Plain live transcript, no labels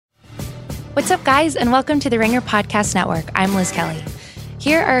What's up, guys, and welcome to the Ringer Podcast Network. I'm Liz Kelly.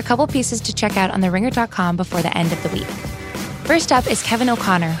 Here are a couple pieces to check out on theringer.com before the end of the week. First up is Kevin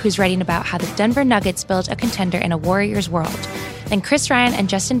O'Connor, who's writing about how the Denver Nuggets built a contender in a Warriors world. Then Chris Ryan and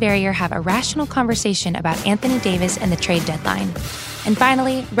Justin Berrier have a rational conversation about Anthony Davis and the trade deadline. And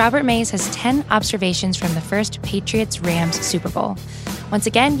finally, Robert Mays has 10 observations from the first Patriots-Rams Super Bowl. Once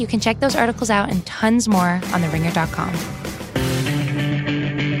again, you can check those articles out and tons more on theringer.com.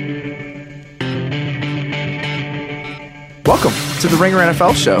 Welcome to the Ringer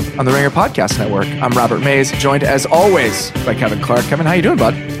NFL show on the Ringer Podcast Network. I'm Robert Mays, joined as always by Kevin Clark. Kevin, how you doing,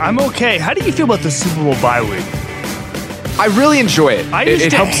 bud? I'm okay. How do you feel about the Super Bowl bye week? I really enjoy it. I used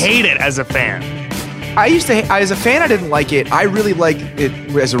to hate it as a fan. As a fan, I didn't like it. I really like it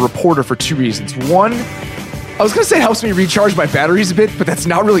as a reporter for two reasons. One, I was going to say it helps me recharge my batteries a bit, but that's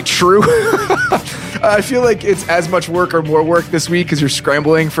not really true. I feel like it's as much work or more work this week because you're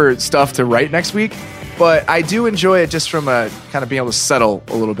scrambling for stuff to write next week. But I do enjoy it just from a kind of being able to settle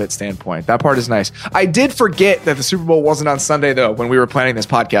a little bit standpoint. That part is nice. I did forget that the Super Bowl wasn't on Sunday, though, when we were planning this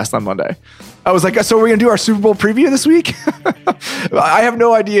podcast on Monday. I was like, so we're going to do our Super Bowl preview this week? I have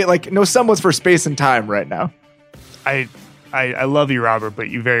no idea, no semblance for space and time right now. I love you, Robert, but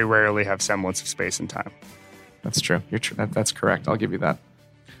you very rarely have semblance of space and time. That's true. That's correct. I'll give you that.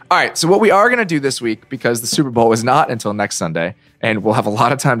 All right, so what we are going to do this week, because the Super Bowl is not until next Sunday, and we'll have a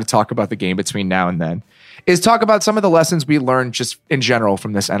lot of time to talk about the game between now and then, is talk about some of the lessons we learned just in general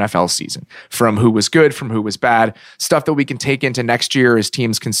from this NFL season, from who was good, from who was bad, stuff that we can take into next year as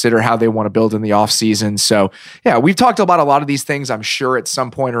teams consider how they want to build in the offseason. So yeah, we've talked about a lot of these things, I'm sure, at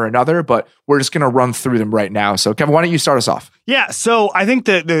some point or another, but we're just going to run through them right now. So Kevin, why don't you start us off? Yeah, so I think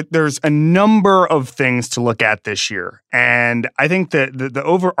that there's a number of things to look at this year. And I think that the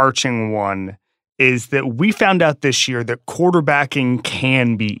overarching one is that we found out this year that quarterbacking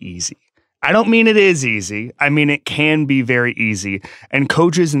can be easy. I don't mean it is easy. I mean it can be very easy. And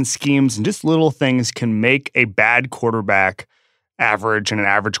coaches and schemes and just little things can make a bad quarterback average and an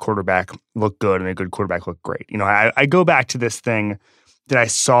average quarterback look good and a good quarterback look great. You know, I go back to this thing that I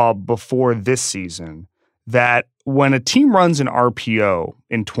saw before this season, that when a team runs an RPO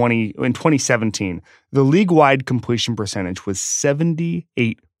in 2017, the league-wide completion percentage was 78%.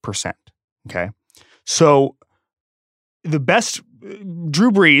 Okay? So the best,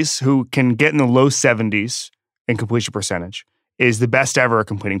 Drew Brees, who can get in the low 70s in completion percentage, is the best ever at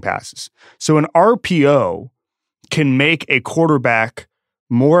completing passes. So an RPO can make a quarterback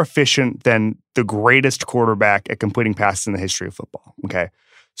more efficient than the greatest quarterback at completing passes in the history of football. Okay.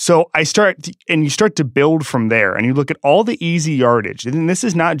 So you start to build from there, and you look at all the easy yardage. And this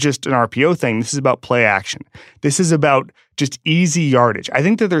is not just an RPO thing. This is about play action. This is about just easy yardage. I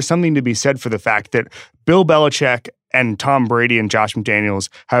think that there's something to be said for the fact that Bill Belichick and Tom Brady and Josh McDaniels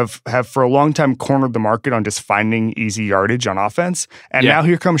have for a long time cornered the market on just finding easy yardage on offense. And now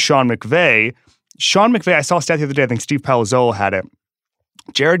here comes Sean McVay. Sean McVay, I saw a stat the other day, I think Steve Palazzolo had it.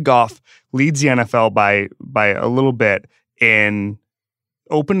 Jared Goff leads the NFL by a little bit in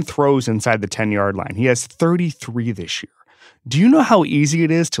open throws inside the 10-yard line. He has 33 this year. Do you know how easy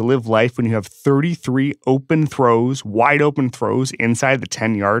it is to live life when you have 33 open throws, wide open throws inside the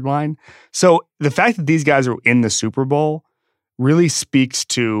 10-yard line? So the fact that these guys are in the Super Bowl really speaks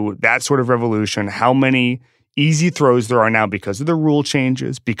to that sort of revolution, how many easy throws there are now because of the rule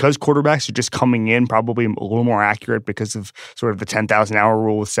changes, because quarterbacks are just coming in probably a little more accurate because of sort of the 10,000-hour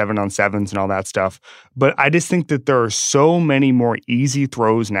rule with 7-on-7s and all that stuff. But I just think that there are so many more easy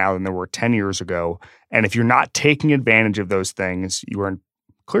throws now than there were 10 years ago. And if you're not taking advantage of those things, you are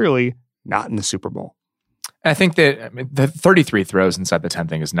clearly not in the Super Bowl. I think that the 33 throws inside the 10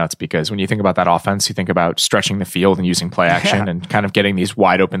 thing is nuts, because when you think about that offense, you think about stretching the field and using play action and kind of getting these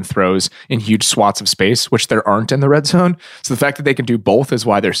wide open throws in huge swaths of space, which there aren't in the red zone. So the fact that they can do both is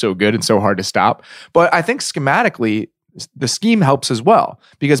why they're so good and so hard to stop. But I think schematically, the scheme helps as well,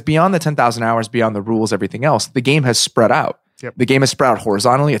 because beyond the 10,000 hours, beyond the rules, everything else, the game has spread out. Yep. The game is spread out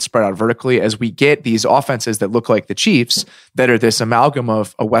horizontally, it's spread out vertically, as we get these offenses that look like the Chiefs, that are this amalgam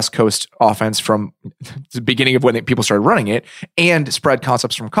of a West Coast offense from the beginning of when people started running it and spread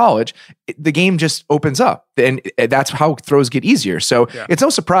concepts from college. The game just opens up, and that's how throws get easier. So It's no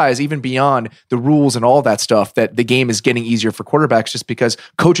surprise, even beyond the rules and all that stuff, that the game is getting easier for quarterbacks just because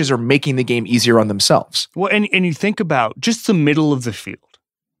coaches are making the game easier on themselves. Well, and you think about just the middle of the field.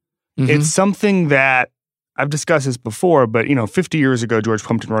 Mm-hmm. It's something that I've discussed this before, but 50 years ago, George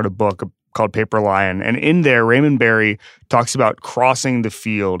Plimpton wrote a book called Paper Lion, and in there, Raymond Berry talks about crossing the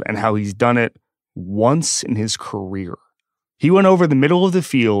field and how he's done it once in his career. He went over the middle of the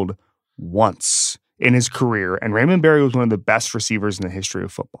field once in his career, and Raymond Berry was one of the best receivers in the history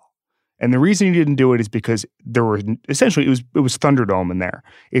of football. And the reason he didn't do it is because there were essentially it was Thunderdome in there.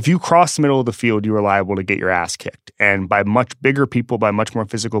 If you cross the middle of the field, you were liable to get your ass kicked. And by much bigger people, by much more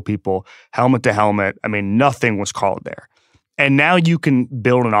physical people, helmet to helmet, I mean, nothing was called there. And now you can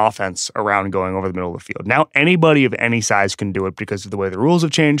build an offense around going over the middle of the field. Now anybody of any size can do it because of the way the rules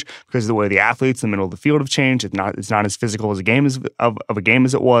have changed, because of the way the athletes in the middle of the field have changed. It's not as physical as a game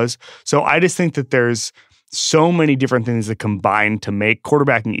as it was. So I just think that there's so many different things that combine to make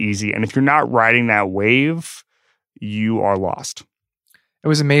quarterbacking easy. And if you're not riding that wave, you are lost. It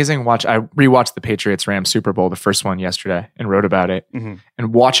was amazing. I rewatched the Patriots-Rams Super Bowl, the first one yesterday, and wrote about it. Mm-hmm.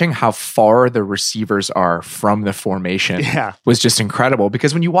 And watching how far the receivers are from the formation was just incredible.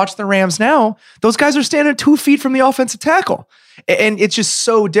 Because when you watch the Rams now, those guys are standing 2 feet from the offensive tackle. And it's just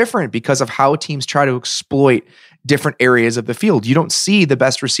so different because of how teams try to exploit different areas of the field. You don't see the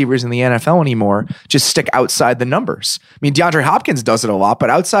best receivers in the NFL anymore just stick outside the numbers. I mean, DeAndre Hopkins does it a lot,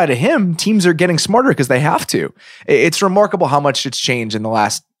 but outside of him, teams are getting smarter because they have to. It's remarkable how much it's changed in the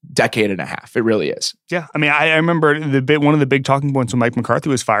last decade and a half. It really is. Yeah. I mean, I remember one of the big talking points when Mike McCarthy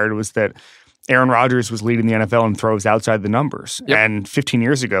was fired was that Aaron Rodgers was leading the NFL in throws outside the numbers. Yep. And 15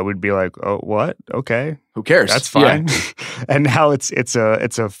 years ago, we'd be like, oh, what? Okay. Who cares? That's fine. Yeah. And now it's a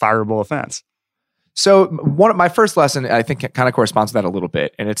fireable offense. So my first lesson, I think, kind of corresponds to that a little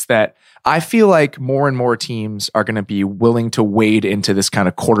bit. And it's that I feel like more and more teams are going to be willing to wade into this kind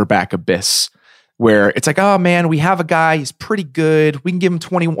of quarterback abyss where it's like, oh man, we have a guy, he's pretty good. We can give him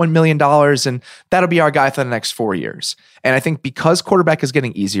 $21 million and that'll be our guy for the next 4 years. And I think because quarterback is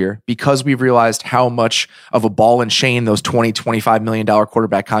getting easier, because we've realized how much of a ball and chain those $20, $25 million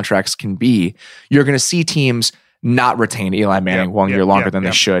quarterback contracts can be, you're going to see teams not retain Eli Manning 1 year longer than they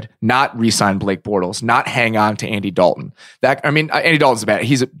should, not re-sign Blake Bortles, not hang on to Andy Dalton. Andy Dalton's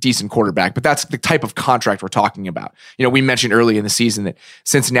he's a decent quarterback, but that's the type of contract we're talking about. You know, we mentioned early in the season that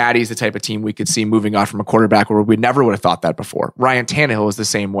Cincinnati is the type of team we could see moving on from a quarterback where we never would have thought that before. Ryan Tannehill is the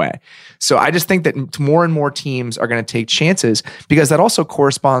same way. So I just think that more and more teams are going to take chances because that also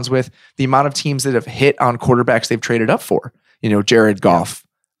corresponds with the amount of teams that have hit on quarterbacks they've traded up for. You know, Jared Goff,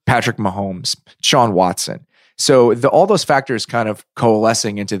 Patrick Mahomes, Sean Watson. So all those factors kind of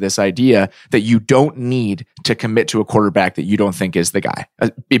coalescing into this idea that you don't need to commit to a quarterback that you don't think is the guy.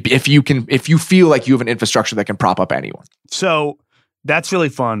 If you feel like you have an infrastructure that can prop up anyone. So that's really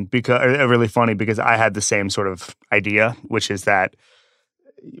funny because I had the same sort of idea, which is that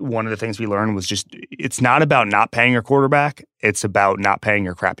one of the things we learned was just it's not about not paying your quarterback. It's about not paying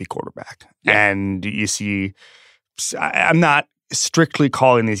your crappy quarterback. Yeah. And you see, I'm not strictly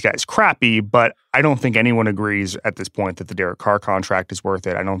calling these guys crappy, but I don't think anyone agrees at this point that the Derek Carr contract is worth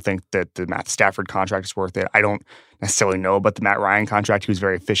it. I don't think that the Matt Stafford contract is worth it. I don't necessarily know about the Matt Ryan contract. He was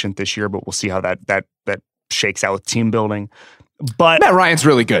very efficient this year, but we'll see how that shakes out with team building. But Matt Ryan's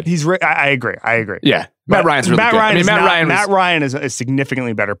really good. I agree. Yeah. Matt Ryan's really good. Matt Ryan is a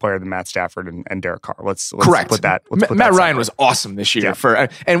significantly better player than Matt Stafford and Derek Carr. Let's correct. Put that. Matt Ryan was awesome this year. Yeah.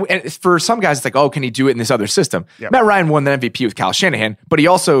 And for some guys, it's like, oh, can he do it in this other system? Yep. Matt Ryan won the MVP with Kyle Shanahan, but he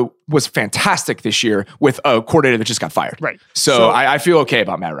also was fantastic this year with a coordinator that just got fired. Right. So I feel okay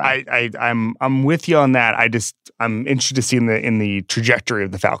about Matt Ryan. I'm with you on that. I'm interested to see in the trajectory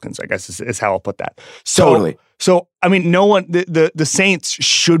of the Falcons, I guess is how I'll put that. Totally. So, I mean, no one, the Saints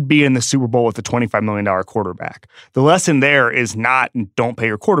should be in the Super Bowl with a $25 million quarterback. The lesson there is not don't pay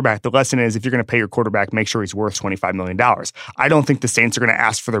your quarterback. The lesson is if you're going to pay your quarterback, make sure he's worth $25 million. I don't think the Saints are going to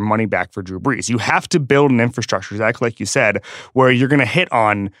ask for their money back for Drew Brees. You have to build an infrastructure, exactly like you said, where you're going to hit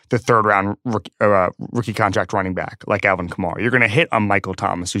on the third round rookie contract running back like Alvin Kamara. You're going to hit on Michael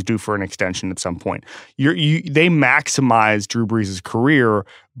Thomas, who's due for an extension at some point. They maximize Drew Brees' career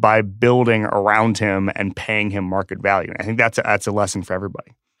by building around him and paying him market value. And I think that's a lesson for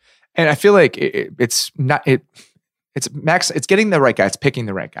everybody. And I feel like it's getting the right guy. It's picking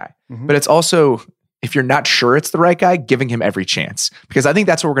the right guy. Mm-hmm. But it's also, if you're not sure it's the right guy, giving him every chance. Because I think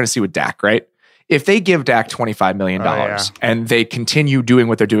that's what we're going to see with Dak, right? If they give Dak $25 million and they continue doing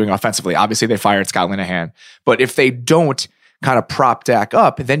what they're doing offensively, obviously they fired Scott Linehan. But if they don't kind of prop Dak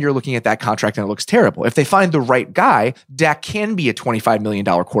up, then you're looking at that contract and it looks terrible. If they find the right guy, Dak can be a $25 million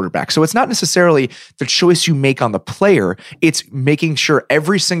quarterback. So it's not necessarily the choice you make on the player. It's making sure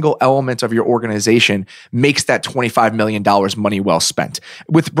every single element of your organization makes that $25 million money well spent.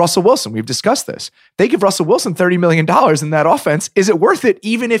 With Russell Wilson, we've discussed this. They give Russell Wilson $30 million in that offense. Is it worth it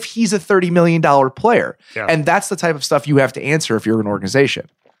even if he's a $30 million player? Yeah. And that's the type of stuff you have to answer if you're an organization.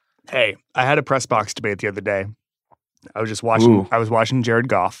 Hey, I had a press box debate the other day. I was just watching. Ooh. I was watching Jared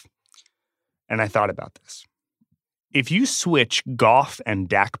Goff, and I thought about this. If you switch Goff and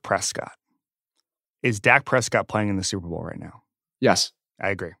Dak Prescott, is Dak Prescott playing in the Super Bowl right now? Yes, I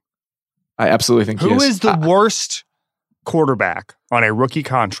agree. I absolutely think Who is the worst quarterback on a rookie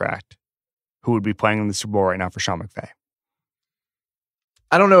contract who would be playing in the Super Bowl right now for Sean McVay?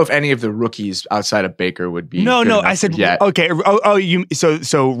 I don't know if any of the rookies outside of Baker would be. No. I said yet. Okay. You.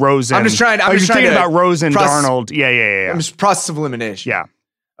 So Rosen. I'm just trying. I'm just thinking trying about Rosen, Darnold. Yeah. I'm just process of elimination. Yeah.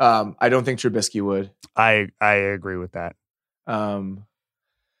 I don't think Trubisky would. I agree with that. I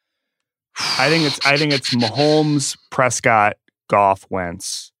think it's Mahomes, Prescott, Goff,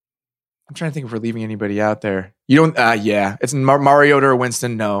 Wentz. I'm trying to think if we're leaving anybody out there. You don't. Yeah, it's Mariota or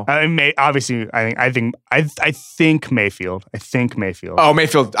Winston. No, obviously. I think Mayfield. Oh,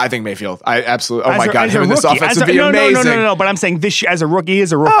 Mayfield. I think Mayfield. I absolutely. Oh my God, him in this offense would be no, amazing. No. But I'm saying this year as a rookie, he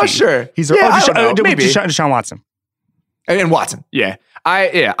is a rookie. Oh, sure. He's maybe Deshaun Watson. And Watson. Yeah.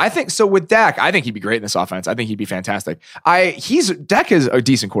 I think so with Dak. I think he'd be great in this offense. I think he'd be fantastic. Dak is a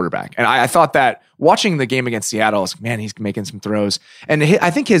decent quarterback, and I thought that watching the game against Seattle, I was like, man, he's making some throws. And I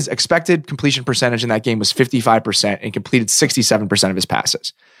think his expected completion percentage in that game was 55% and completed 67% of his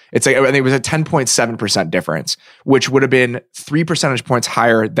passes. It's like, I think it was a 10.7% difference, which would have been 3 percentage points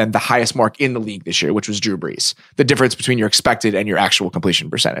higher than the highest mark in the league this year, which was Drew Brees. The difference between your expected and your actual completion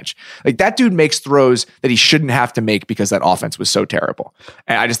percentage. Like that dude makes throws that he shouldn't have to make because that offense was so terrible.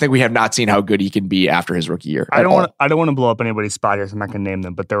 And I just think we have not seen how good he can be after his rookie year. I don't want to blow up anybody's spot here, so I'm not going to name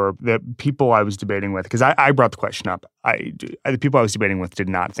them, but there were the people I was debating with, because I brought the question up. The people I was debating with did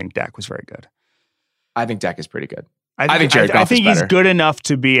not think Dak was very good. I think Dak is pretty good. I think Jared Goff is better. He's good enough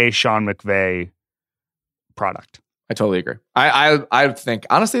to be a Sean McVay product. I totally agree. I think,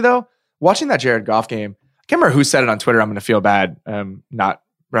 honestly, though, watching that Jared Goff game, I can't remember who said it on Twitter. I'm going to feel bad not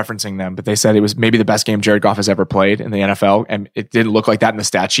referencing them, but they said it was maybe the best game Jared Goff has ever played in the NFL. And it didn't look like that in the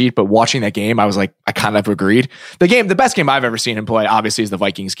stat sheet. But watching that game, I was like, I kind of agreed. The best game I've ever seen him play, obviously, is the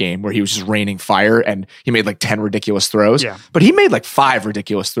Vikings game where he was just raining fire and he made like 10 ridiculous throws. Yeah. But he made like 5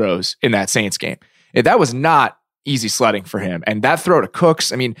 ridiculous throws in that Saints game. That was not easy sledding for him. And that throw to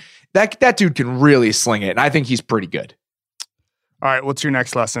Cooks, I mean, that dude can really sling it. And I think he's pretty good. All right, what's your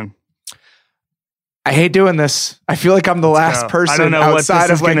next lesson? I hate doing this. I feel like I'm the last person. I don't know what this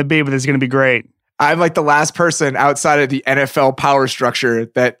is going to be, but it's going to be great. I'm like the last person outside of the NFL power structure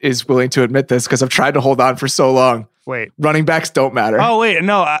that is willing to admit this because I've tried to hold on for so long. Wait. Running backs don't matter. Oh, wait.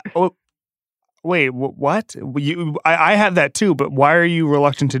 No. Wait, what? I have that too, but why are you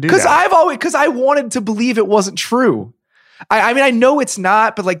reluctant to do that? Because I wanted to believe it wasn't true. I mean, I know it's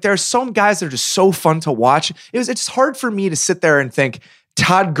not, but like there are some guys that are just so fun to watch. It's just hard for me to sit there and think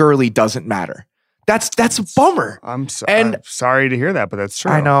Todd Gurley doesn't matter. That's a bummer. I'm sorry to hear that, but that's true.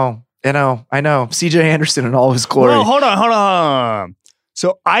 I know. CJ Anderson in all his glory. No, hold on.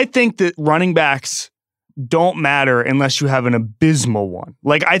 So I think that running backs don't matter unless you have an abysmal one.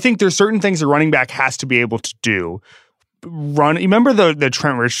 Like, I think there's certain things a running back has to be able to do. Remember the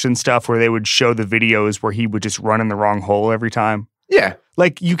Trent Richardson stuff where they would show the videos where he would just run in the wrong hole every time? Yeah.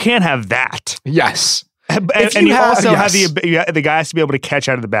 Like, you can't have that. Yes. And you also have the guy has to be able to catch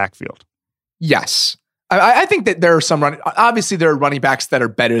out of the backfield. Yes. I think that there are obviously there are running backs that are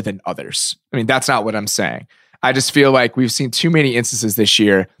better than others. I mean, that's not what I'm saying. I just feel like we've seen too many instances this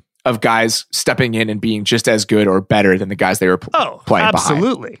year of guys stepping in and being just as good or better than the guys they were playing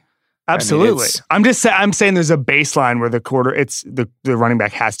absolutely. behind. Absolutely. I mean, I'm saying there's a baseline where the running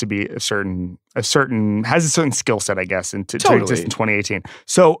back has to be has a certain skill set, I guess, to exist in 2018.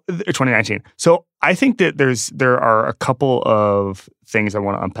 So 2019. So I think that there are a couple of things I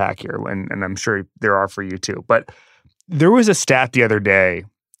want to unpack here, and I'm sure there are for you too. But there was a stat the other day.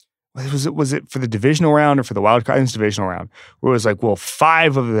 Was it for the divisional round or for the wild card? It was divisional round, where it was like, well,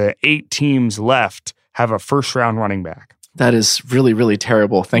 5 of the 8 teams left have a first round running back. That is really, really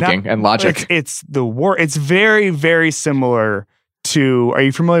terrible thinking and logic. It's very, very similar to. Are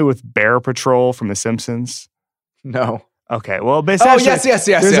you familiar with Bear Patrol from The Simpsons? No. Okay. Well, basically, yes.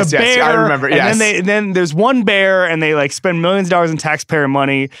 There's a bear, I remember. Yes. And then there's one bear, and they like spend millions of dollars in taxpayer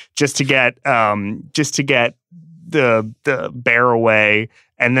money just to get the bear away.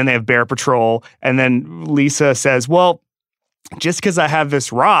 And then they have Bear Patrol. And then Lisa says, well, just because I have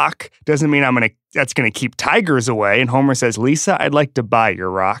this rock doesn't mean that's going to keep tigers away. And Homer says, Lisa, I'd like to buy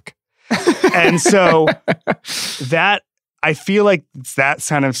your rock. And so I feel like it's that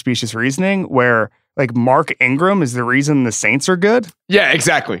kind of specious reasoning where like Mark Ingram is the reason the Saints are good. Yeah,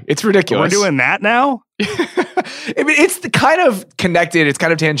 exactly. It's ridiculous. We're doing that now? I mean, it's kind of connected. It's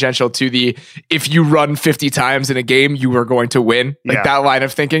kind of tangential to if you run 50 times in a game, you are going to win. Like that line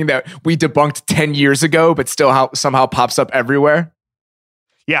of thinking that we debunked 10 years ago, but still somehow pops up everywhere.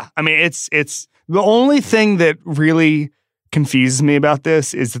 Yeah. I mean, it's the only thing that really confuses me about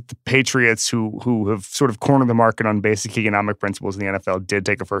this is that the Patriots, who have sort of cornered the market on basic economic principles in the NFL, did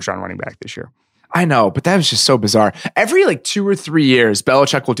take a first-round running back this year. I know, but that was just so bizarre. Every 2 or 3 years,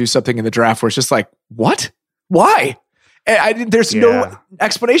 Belichick will do something in the draft where it's just like, what? Why? There's no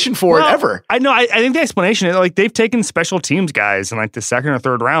explanation for it ever. I know. I think the explanation is they've taken special teams guys in the second or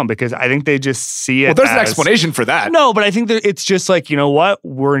third round because I think they just see it. Well, there's an explanation for that. No, but I think that it's just you know what?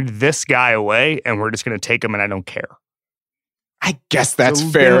 We're this guy away and we're just going to take him and I don't care. I guess that's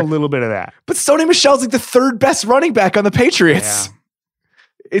fair. A little bit of that. But Sony Michel's the third best running back on the Patriots. Yeah.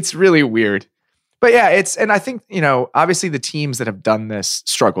 It's really weird. But yeah, and I think, obviously the teams that have done this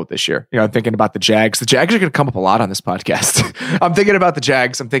struggled this year. I'm thinking about the Jags. The Jags are going to come up a lot on this podcast. I'm thinking about the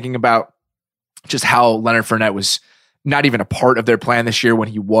Jags. I'm thinking about just how Leonard Fournette was not even a part of their plan this year. When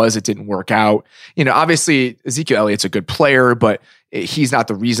he was, it didn't work out. Obviously Ezekiel Elliott's a good player, but he's not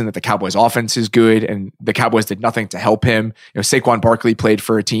the reason that the Cowboys offense is good, and the Cowboys did nothing to help him. Saquon Barkley played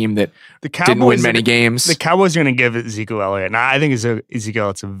for a team that didn't win many games. The Cowboys are going to give Ezekiel Elliott, and I think Ezekiel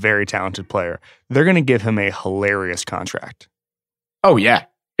Elliott's a very talented player. They're going to give him a hilarious contract. Oh yeah.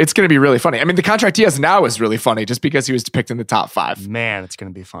 It's going to be really funny. I mean, the contract he has now is really funny just because he was picked in the top 5. Man, it's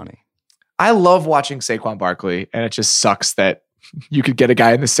going to be funny. I love watching Saquon Barkley, and it just sucks that you could get a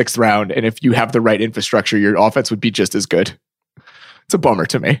guy in the 6th round, and if you have the right infrastructure, your offense would be just as good. It's a bummer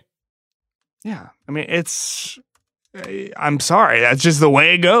to me. Yeah. I mean, I'm sorry. That's just the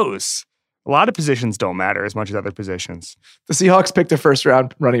way it goes. A lot of positions don't matter as much as other positions. The Seahawks picked a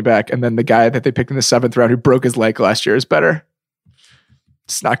first-round running back, and then the guy that they picked in the 7th round who broke his leg last year is better.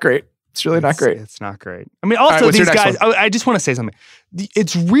 It's not great. It's really not great. It's not great. I mean, also these guys, I just want to say something.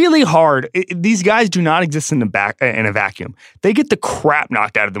 It's really hard. These guys do not exist in a vacuum. They get the crap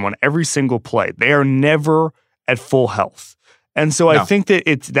knocked out of them on every single play. They are never at full health. And so I think that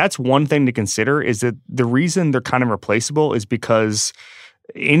that's one thing to consider, is that the reason they're kind of replaceable is because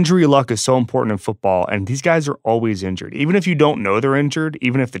injury luck is so important in football, and these guys are always injured. Even if you don't know they're injured,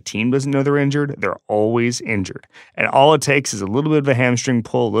 even if the team doesn't know they're injured, they're always injured. And all it takes is a little bit of a hamstring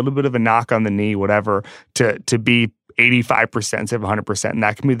pull, a little bit of a knock on the knee, whatever, to be 85% instead of 100%, and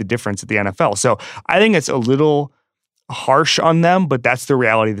that can be the difference at the NFL. So I think it's a little harsh on them, but that's the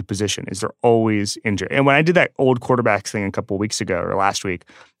reality of the position, is they're always injured. And when I did that old quarterbacks thing a couple of weeks ago or last week,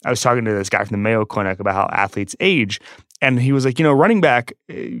 I was talking to this guy from the Mayo Clinic about how athletes age. And he was like, running back,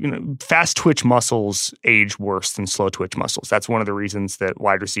 fast twitch muscles age worse than slow twitch muscles. That's one of the reasons that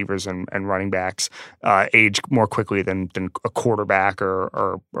wide receivers and running backs age more quickly than a quarterback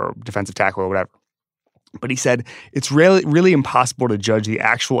or defensive tackle or whatever. But he said it's really, really impossible to judge the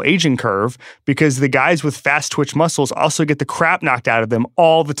actual aging curve because the guys with fast twitch muscles also get the crap knocked out of them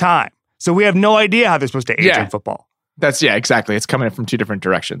all the time. So we have no idea how they're supposed to age in football. Exactly. It's coming in from 2 different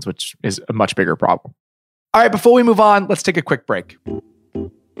directions, which is a much bigger problem. All right, before we move on, let's take a quick break.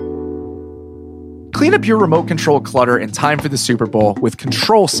 Clean up your remote control clutter in time for the Super Bowl with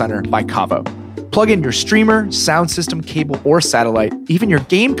Control Center by Cavo. Plug in your streamer, sound system, cable, or satellite, even your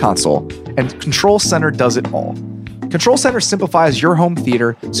game console, and Control Center does it all. Control Center simplifies your home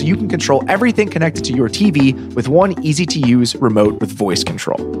theater so you can control everything connected to your TV with one easy-to-use remote with voice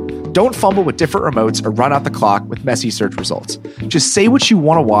control. Don't fumble with different remotes or run out the clock with messy search results. Just say what you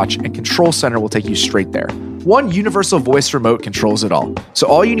want to watch and Control Center will take you straight there. One universal voice remote controls it all. So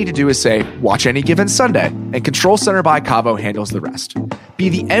all you need to do is say, watch any given Sunday, and Control Center by Cavo handles the rest. Be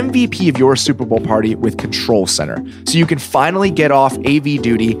the MVP of your Super Bowl party with Control Center, so you can finally get off AV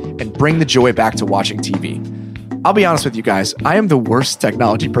duty and bring the joy back to watching TV. I'll be honest with you guys, I am the worst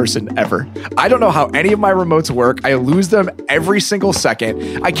technology person ever. I don't know how any of my remotes work. I lose them every single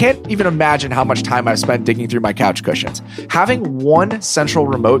second. I can't even imagine how much time I've spent digging through my couch cushions. Having one central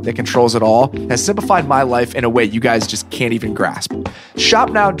remote that controls it all has simplified my life in a way you guys just can't even grasp.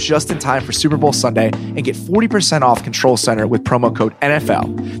 Shop now just in time for Super Bowl Sunday and get 40% off Control Center with promo code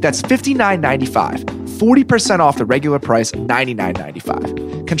NFL. That's $59.95. 40% off the regular price of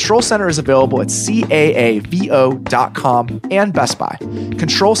 $99.95. Control Center is available at caavo.com and Best Buy.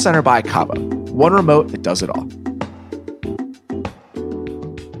 Control Center by Cavo. One remote that does it all.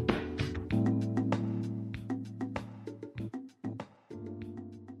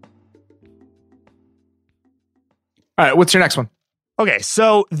 All right, what's your next one? Okay,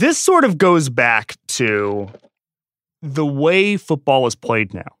 so this sort of goes back to the way football is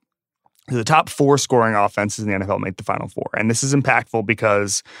played now. The top 4 scoring offenses in the NFL make the Final Four. And this is impactful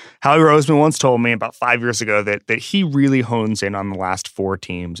because Howie Roseman once told me about 5 years ago that he really hones in on the last 4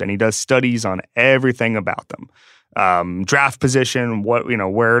 teams, and he does studies on everything about them. Draft position,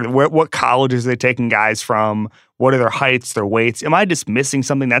 what colleges are they taking guys from, what are their heights, their weights. Am I just missing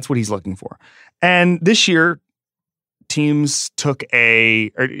something? That's what he's looking for. And this year, teams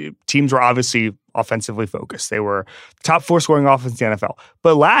teams were obviously offensively focused. They were top 4 scoring offense in the NFL.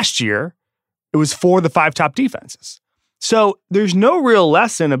 But last year, it was 4 of the 5 top defenses. So there's no real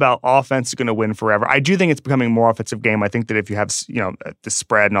lesson about offense is going to win forever. I do think it's becoming more offensive game. I think that if you have, the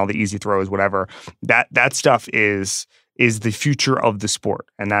spread and all the easy throws, whatever, that stuff is the future of the sport.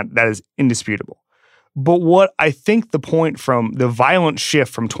 And that is indisputable. But what I think the point from the violent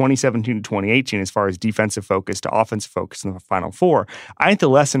shift from 2017 to 2018, as far as defensive focus to offensive focus in the Final Four, I think the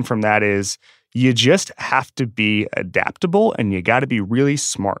lesson from that is you just have to be adaptable and you got to be really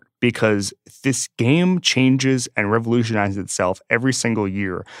smart, because this game changes and revolutionizes itself every single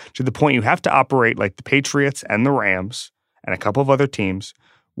year to the point you have to operate like the Patriots and the Rams and a couple of other teams,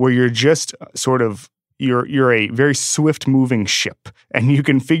 where you're just sort of you're a very swift moving ship and you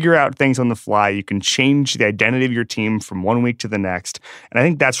can figure out things on the fly. You can change the identity of your team from one week to the next. And I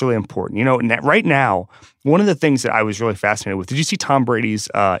think that's really important. Right now, one of the things that I was really fascinated with, did you see Tom Brady's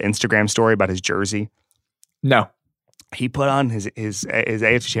Instagram story about his jersey? No. He put on his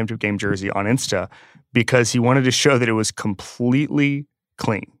AFC Championship game jersey on Insta because he wanted to show that it was completely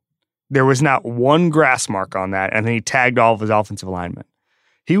clean. There was not one grass mark on that. And then he tagged all of his offensive linemen.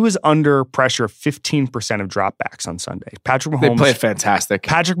 He was under pressure 15% of dropbacks on Sunday. Patrick Mahomes. They played fantastic.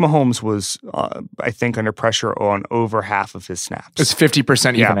 Patrick Mahomes was, I think, under pressure on over half of his snaps. It's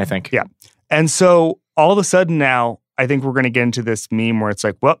 50% even, I think. Yeah. And so all of a sudden now, I think we're going to get into this meme where it's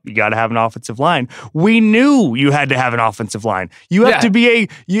like, well, you got to have an offensive line. We knew you had to have an offensive line. You have to be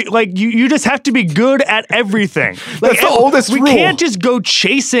you just have to be good at everything. That's the oldest rule. We can't just go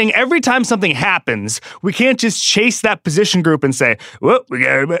chasing every time something happens. We can't just chase that position group and say, well,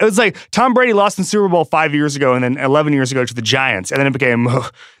 it's like Tom Brady lost in the Super Bowl 5 years ago and then 11 years ago to the Giants. And then it became,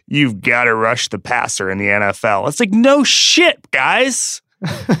 you've got to rush the passer in the NFL. It's like, no shit, guys.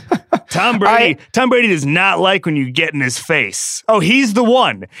 Tom Brady does not like when you get in his face. Oh, he's the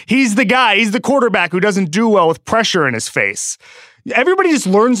one. He's the guy. He's the quarterback who doesn't do well with pressure in his face. Everybody just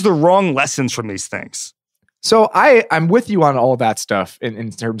learns the wrong lessons from these things. So I'm with you on all that stuff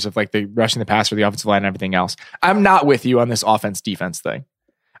in terms of like the rushing the passer, the offensive line, and everything else. I'm not with you on this offense-defense thing.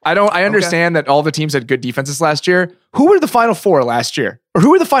 I understand that all the teams had good defenses last year. Who were the Final Four last year? Or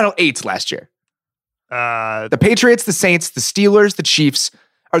who were the Final Eights last year? The Patriots, the Saints, the Steelers, the Chiefs,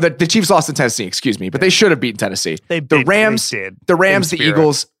 or the Chiefs lost to Tennessee, excuse me, but they should have beaten Tennessee. The Rams, the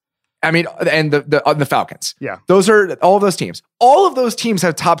Eagles, and the Falcons. Yeah. Those are all of those teams. All of those teams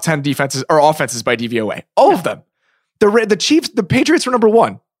have top 10 defenses or offenses by DVOA. All of them. The Chiefs, the Patriots were number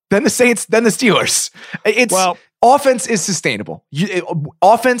 1, then the Saints, then the Steelers. Offense is sustainable.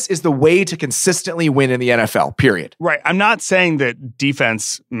 Offense is the way to consistently win in the NFL, period. Right. I'm not saying that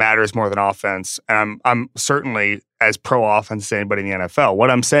defense matters more than offense. I'm certainly as pro-offense as anybody in the NFL. What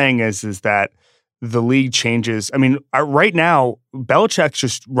I'm saying is that the league changes. I mean, right now, Belichick's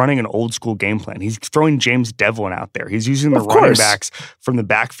just running an old school game plan. He's throwing James Devlin out there. He's using the running backs from the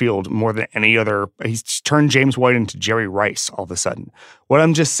backfield more than any other. He's turned James White into Jerry Rice all of a sudden. What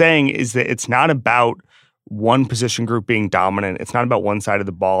I'm just saying is that it's not about one position group being dominant. It's not about one side of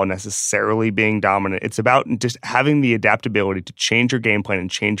the ball necessarily being dominant. It's about just having the adaptability to change your game plan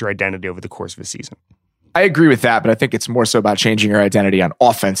and change your identity over the course of a season. I agree with that, but I think it's more so about changing your identity on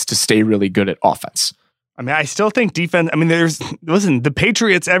offense to stay really good at offense. I mean, I still think defense. I mean, the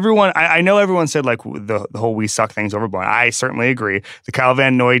Patriots, everyone, I know everyone said like the whole we suck thing's overblown. I certainly agree. The Kyle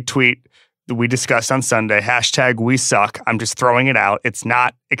Van Noy tweet that we discussed on Sunday, #we suck. I'm just throwing it out. It's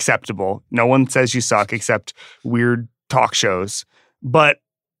not acceptable. No one says you suck except weird talk shows. But,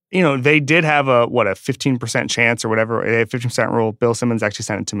 they did have a 15% chance or whatever. They have 15% rule. Bill Simmons actually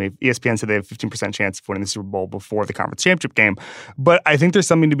sent it to me. ESPN said they have 15% chance of winning the Super Bowl before the conference championship game. But I think there's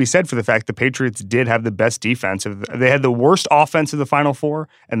something to be said for the fact the Patriots did have the best defense. They had the worst offense of the Final Four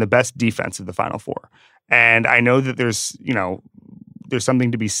and the best defense of the Final Four. And I know that there's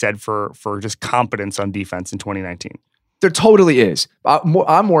something to be said for just competence on defense in 2019. There totally is.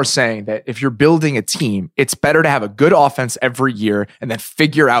 I'm more saying that if you're building a team, it's better to have a good offense every year and then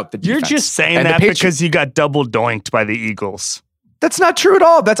figure out the defense. You're just saying that because you got double doinked by the Eagles. That's not true at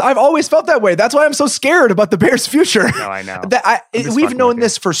all. I've always felt that way. That's why I'm so scared about the Bears' future. No, I know. We've known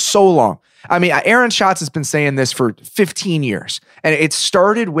this for so long. I mean, Aaron Schatz has been saying this for 15 years, and it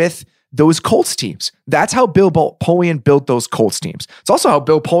started with those Colts teams. That's how Bill Polian built those Colts teams. It's also how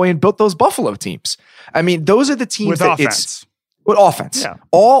Bill Polian built those Buffalo teams. I mean, those are the teams with offense. With offense. Yeah.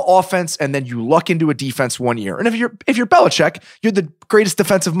 All offense, and then you luck into a defense one year. And if you're Belichick, you're the greatest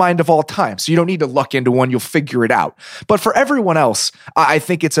defensive mind of all time. So you don't need to luck into one. You'll figure it out. But for everyone else, I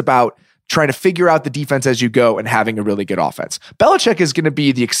think it's about trying to figure out the defense as you go and having a really good offense. Belichick is going to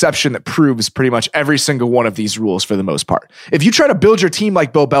be the exception that proves pretty much every single one of these rules for the most part. If you try to build your team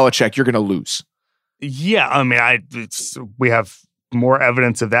like Bill Belichick, you're going to lose. Yeah, I mean, we have more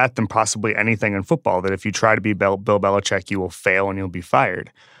evidence of that than possibly anything in football, that if you try to be Bill Belichick, you will fail and you'll be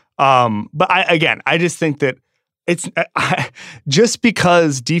fired. But I just think that it's just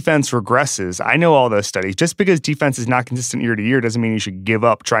because defense regresses. I know all those studies. Just because defense is not consistent year to year doesn't mean you should give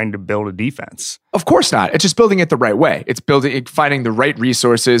up trying to build a defense. Of course not. It's just building it the right way. It's finding the right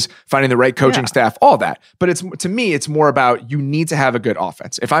resources, finding the right coaching staff, all that. But to me, it's more about you need to have a good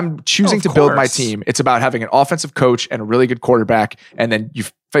offense. If I'm choosing to build my team, it's about having an offensive coach and a really good quarterback, and then you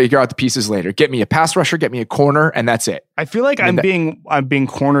figure out the pieces later. Get me a pass rusher, get me a corner, and that's it. I feel like I'm being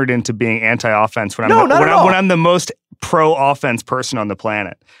cornered into being anti-offense when I'm the most pro-offense person on the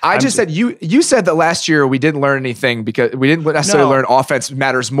planet. I just said you said that last year we didn't learn anything because we didn't necessarily learn offense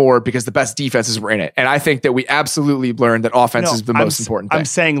matters more because the best defenses were in it. And I think that we absolutely learned that offense is the most important thing. I'm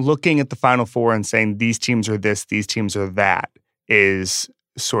saying looking at the Final Four and saying these teams are this, these teams are that is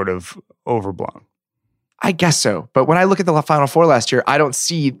sort of overblown. I guess so. But when I look at the Final Four last year, I don't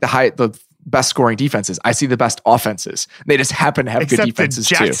see the best scoring defenses. I see the best offenses. They just happen to have good defenses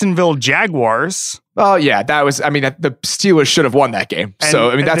too. Jacksonville Jaguars. Oh yeah, the Steelers should have won that game.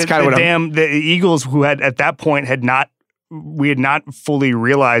 So that's kind of what the Eagles, who had at that point we had not fully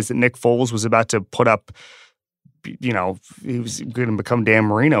realized that Nick Foles was about to put up, he was going to become Dan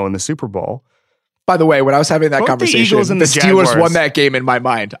Marino in the Super Bowl. By the way, when I was having that conversation, the Steelers won that game in my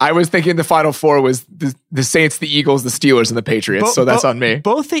mind. I was thinking the Final Four was the Saints, the Eagles, the Steelers, and the Patriots. So that's on me.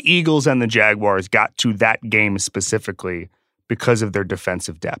 Both the Eagles and the Jaguars got to that game specifically because of their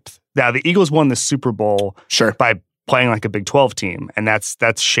defensive depth. Now, the Eagles won the Super Bowl by playing like a Big 12 team, and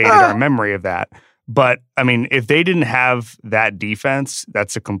that's shaded our memory of that. But I mean, if they didn't have that defense,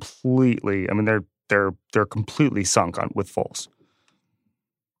 that's they're completely sunk with Foles.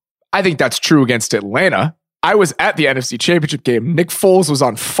 I think that's true against Atlanta. I was at the NFC Championship game. Nick Foles was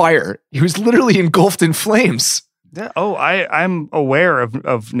on fire. He was literally engulfed in flames. Yeah. Oh, I'm aware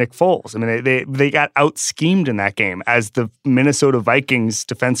of Nick Foles. I mean, they got out-schemed in that game, as the Minnesota Vikings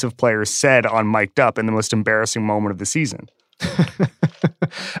defensive players said on Mic'd Up in the most embarrassing moment of the season. All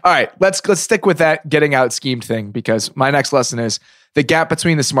right, let's stick with that getting out-schemed thing, because my next lesson is the gap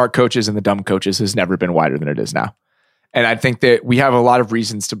between the smart coaches and the dumb coaches has never been wider than it is now. And I think that we have a lot of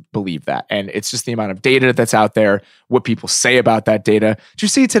reasons to believe that. And it's just the amount of data that's out there, what people say about that data. Did you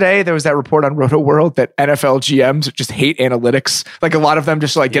see today there was that report on Roto World that NFL GMs just hate analytics? Like a lot of them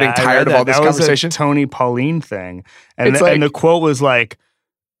just getting tired of all this conversation. Was a Tony Pauline thing. And the quote was like,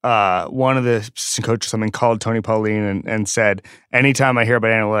 one of the assistant coaches or something called Tony Pauline and said, anytime I hear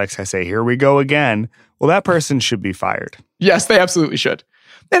about analytics, I say, here we go again. Well, that person should be fired. Yes, they absolutely should.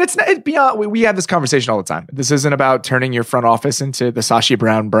 And it's beyond, we have this conversation all the time. This isn't about turning your front office into the Sashi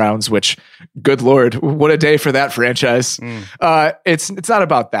Brown Browns, which, good Lord, what a day for that franchise. It's not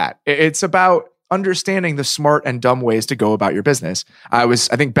about that. It's about understanding the smart and dumb ways to go about your business. I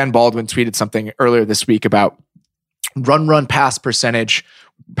think Ben Baldwin tweeted something earlier this week about run pass percentage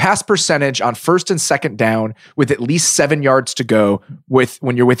on first and second down with at least 7 yards to go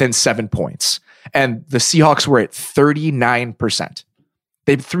when you're within 7 points. And the Seahawks were at 39%.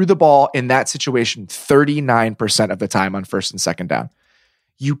 They threw the ball in that situation 39% of the time on first and second down.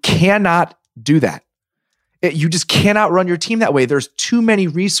 You cannot do that. You just cannot run your team that way. There's too many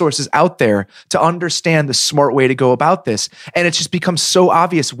resources out there to understand the smart way to go about this. And it's just become so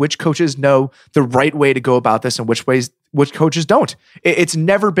obvious which coaches know the right way to go about this and which coaches don't. It's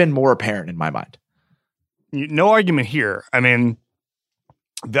never been more apparent in my mind. No argument here. I mean,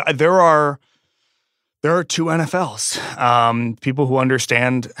 there are two NFLs, people who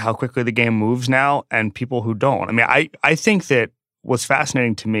understand how quickly the game moves now and people who don't. I mean, I think that what's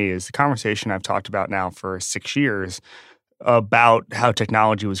fascinating to me is the conversation I've talked about now for 6 years about how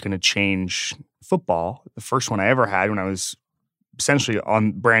technology was going to change football. The first one I ever had when I was essentially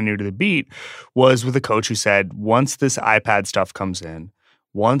brand new to the beat was with a coach who said, once this iPad stuff comes in,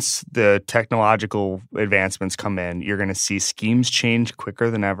 once the technological advancements come in, you're going to see schemes change quicker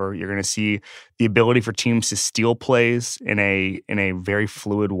than ever. You're going to see the ability for teams to steal plays in a very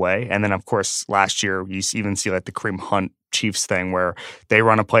fluid way. And then, of course, last year, you even see like the Kareem Hunt Chiefs thing where they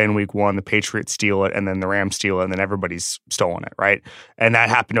run a play in week 1, the Patriots steal it, and then the Rams steal it, and then everybody's stolen it, right? And that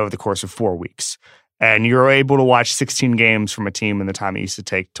happened over the course of 4 weeks. And you're able to watch 16 games from a team in the time it used to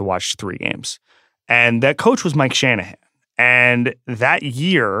take to watch 3 games. And that coach was Mike Shanahan. And that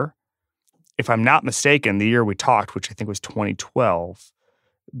year, if I'm not mistaken, the year we talked, which I think was 2012,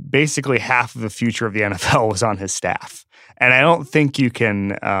 basically half of the future of the NFL was on his staff. And I don't think you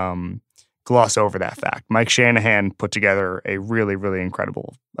can gloss over that fact. Mike Shanahan put together a really, really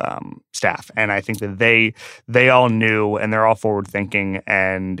incredible staff. And I think that they all knew, and they're all forward thinking.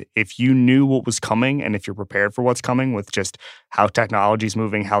 And if you knew what was coming, and if you're prepared for what's coming with just how technology is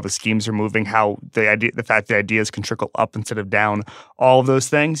moving, how the schemes are moving, how the fact that ideas can trickle up instead of down, all of those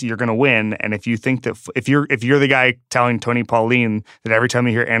things, you're going to win. And if you think that if you're the guy telling Tony Pauline that every time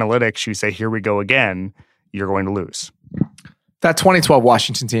you hear analytics, you say, here we go again, you're going to lose. That 2012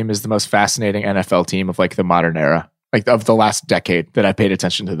 Washington team is the most fascinating NFL team of like the modern era, like of the last decade that I paid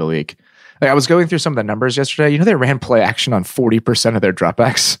attention to the league. Like I was going through some of the numbers yesterday. You know, they ran play action on 40% of their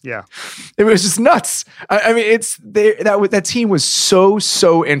dropbacks. Yeah. It was just nuts. I mean, that team was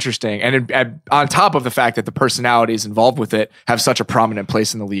so interesting. And on top of the fact that the personalities involved with it have such a prominent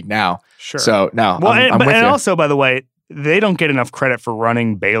place in the league now. Sure. So no, well, I'm with you. And also, by the way, they don't get enough credit for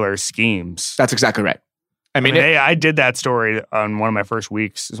running Baylor's schemes. That's exactly right. I mean, I did that story on one of my first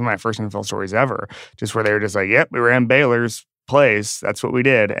weeks. This was my first NFL stories ever, just where they were just like, yep, we ran Baylor's plays. That's what we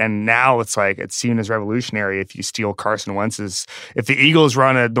did. And now it's like, it's seen as revolutionary if you steal Carson Wentz's, if the Eagles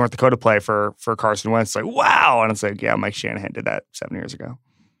run a North Dakota play for Carson Wentz, it's like, wow. And it's like, yeah, Mike Shanahan did that 7 years ago.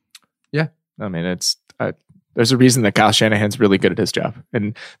 Yeah. I mean, there's a reason that Kyle Shanahan's really good at his job.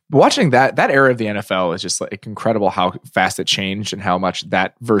 And watching that era of the NFL is just like incredible how fast it changed and how much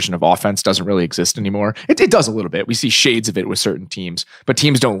that version of offense doesn't really exist anymore. It does a little bit. We see shades of it with certain teams, but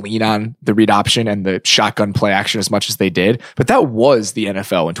teams don't lean on the read option and the shotgun play action as much as they did. But that was the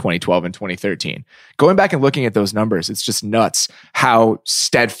NFL in 2012 and 2013. Going back and looking at those numbers, it's just nuts how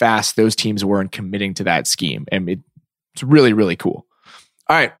steadfast those teams were in committing to that scheme. And it's really, really cool.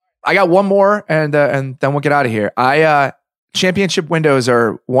 All right. I got one more, and then we'll get out of here. Championship windows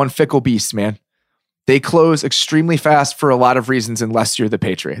are one fickle beast, man. They close extremely fast for a lot of reasons, unless you're the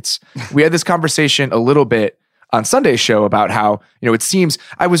Patriots. We had this conversation a little bit on Sunday's show about how, you know, it seems,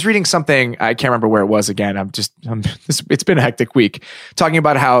 I was reading something, I can't remember where it was again. It's been a hectic week, talking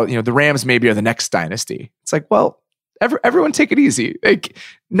about how, you know, the Rams maybe are the next dynasty. It's like, well, everyone take it easy. Like,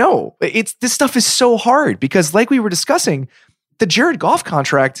 no, this stuff is so hard because, like we were discussing, the Jared Goff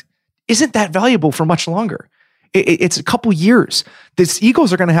contract isn't that valuable for much longer. It's a couple years. The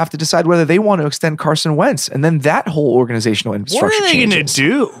Eagles are going to have to decide whether they want to extend Carson Wentz, and then that whole organizational infrastructure What are they going to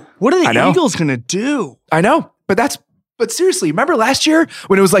do? What are the Eagles going to do? I know, but seriously, remember last year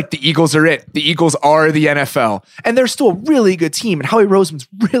when it was like the Eagles are it? The Eagles are the NFL, and they're still a really good team, and Howie Roseman's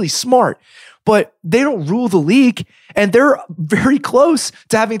really smart, but they don't rule the league, and they're very close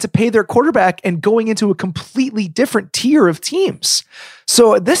to having to pay their quarterback and going into a completely different tier of teams.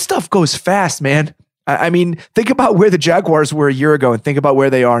 So this stuff goes fast, man. I mean, think about where the Jaguars were a year ago and think about where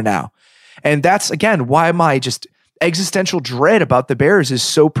they are now. And that's, again, why my just existential dread about the Bears is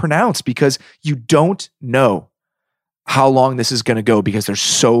so pronounced, because you don't know how long this is going to go because there's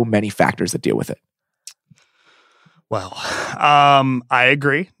so many factors that deal with it. Well, I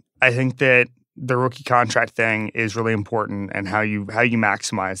agree. I think that the rookie contract thing is really important, and how you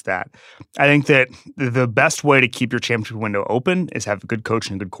maximize that. I think that the best way to keep your championship window open is have a good coach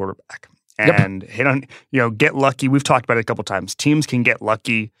and a good quarterback. And hit on, get lucky. We've talked about it a couple times. Teams can get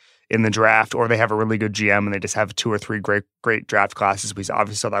lucky in the draft, or they have a really good GM and they just have 2 or 3 great draft classes. We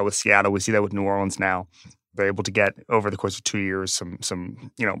obviously saw that with Seattle. We see that with New Orleans now. They're able to get, over the course of 2 years,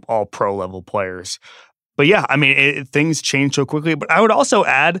 some all pro level players. But yeah, I mean, things change so quickly. But I would also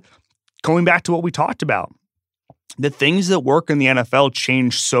add, going back to what we talked about, the things that work in the NFL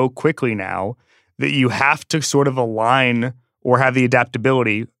change so quickly now that you have to sort of align or have the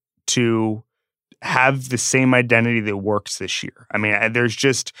adaptability to have the same identity that works this year. I mean, there's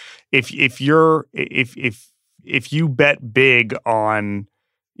just, if you bet big on,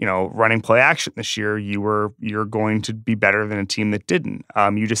 running play action this year, you're going to be better than a team that didn't.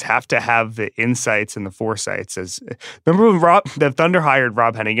 You just have to have the insights and the foresights. Remember when the Thunder hired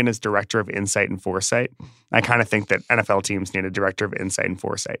Rob Hennigan as director of insight and foresight? I kind of think that NFL teams need a director of insight and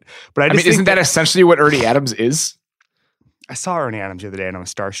foresight. But I mean, isn't that essentially what Ernie Adams is? I saw Ernie Adams the other day and I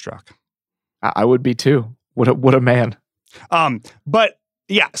was starstruck. I would be too. What a man. But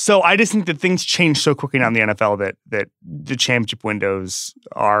yeah, so I just think that things change so quickly now in the NFL that the championship windows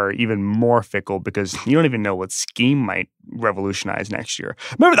are even more fickle, because you don't even know what scheme might revolutionize next year.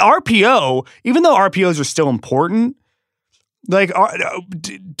 Remember the RPO, even though RPOs are still important, like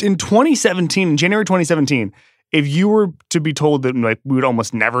in 2017, in January 2017, if you were to be told that like we would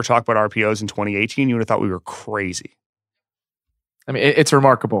almost never talk about RPOs in 2018, you would have thought we were crazy. I mean, it's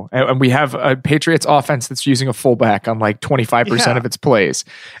remarkable. And we have a Patriots offense that's using a fullback on like 25% of its plays.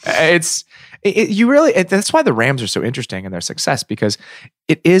 That's why the Rams are so interesting in their success, because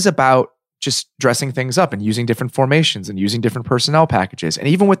it is about just dressing things up and using different formations and using different personnel packages. And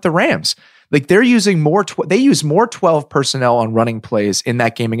even with the Rams, like they're using more, they use more 12 personnel on running plays in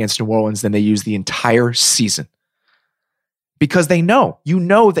that game against New Orleans than they use the entire season. Because they know,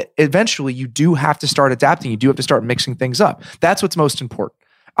 that eventually you do have to start adapting. You do have to start mixing things up. That's what's most important.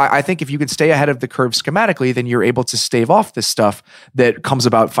 I think if you can stay ahead of the curve schematically, then you're able to stave off this stuff that comes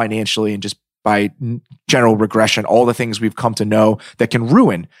about financially and just by general regression, all the things we've come to know that can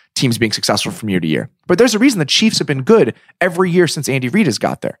ruin teams being successful from year to year. But there's a reason the Chiefs have been good every year since Andy Reid has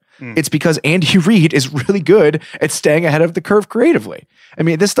got there. It's because Andy Reid is really good at staying ahead of the curve creatively. I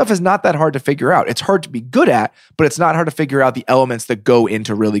mean, this stuff is not that hard to figure out. It's hard to be good at, but it's not hard to figure out the elements that go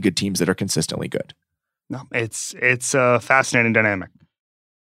into really good teams that are consistently good. No, it's a fascinating dynamic.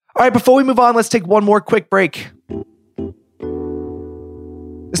 All right, before we move on, let's take one more quick break.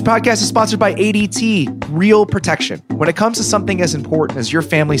 This podcast is sponsored by ADT, Real Protection. When it comes to something as important as your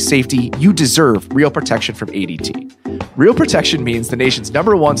family's safety, you deserve real protection from ADT. Real Protection means the nation's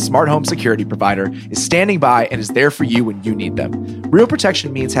 #1 smart home security provider is standing by and is there for you when you need them. Real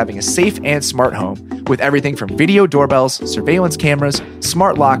Protection means having a safe and smart home with everything from video doorbells, surveillance cameras,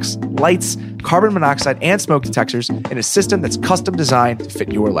 smart locks, lights, carbon monoxide and smoke detectors in a system that's custom designed to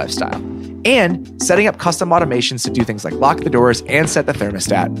fit your lifestyle. And setting up custom automations to do things like lock the doors and set the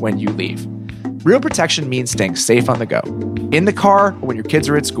thermostat when you leave. Real Protection means staying safe on the go, in the car or when your kids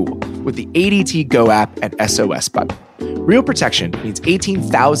are at school, with the ADT Go app and SOS button. Real Protection means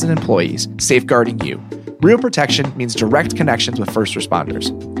 18,000 employees safeguarding you. Real Protection means direct connections with first responders.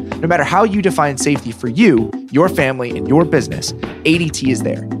 No matter how you define safety for you, your family, and your business, ADT is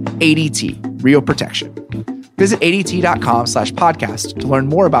there. ADT, Real Protection. Visit ADT.com/podcast to learn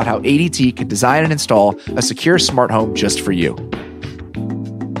more about how ADT can design and install a secure smart home just for you.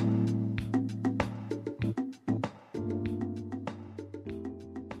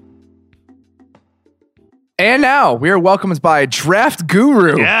 And now we are welcomed by Draft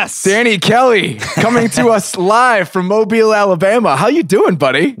Guru, Yes. Danny Kelly, coming to us live from Mobile, Alabama. How you doing,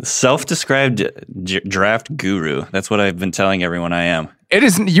 buddy? Self-described draft guru. That's what I've been telling everyone I am. It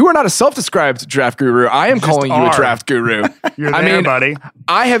is. You are not a self-described draft guru. I am calling you a draft guru. You're there, buddy.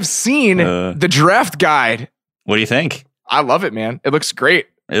 I have seen the draft guide. What do you think? I love it, man. It looks great.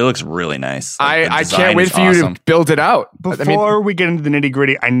 It looks really nice. I can't wait for you to build it out. Before we get into the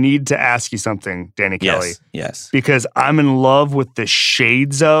nitty-gritty, I need to ask you something, Danny Kelly. Yes. Because I'm in love with the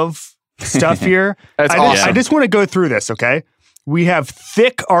shades of stuff here. That's awesome. I just want to go through this, okay? We have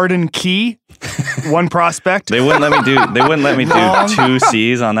thick Arden Key, one prospect. They wouldn't let me do two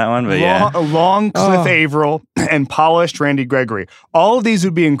C's on that one, but long Cliff Averill and polished Randy Gregory. All of these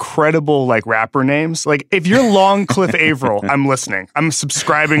would be incredible like rapper names. Like if you're long Cliff Averill, I'm listening. I'm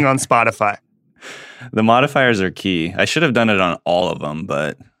subscribing on Spotify. The modifiers are key. I should have done it on all of them,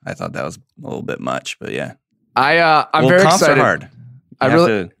 but I thought that was a little bit much. But yeah, I'm very comps excited. Are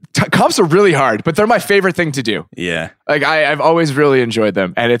hard. Comps are really hard, but they're my favorite thing to do. Yeah. Like I've always really enjoyed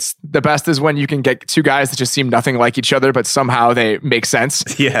them. And it's the best is when you can get two guys that just seem nothing like each other, but somehow they make sense.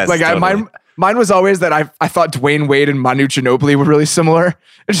 Yes. Like totally. mine was always that I thought Dwayne Wade and Manu Ginobili were really similar.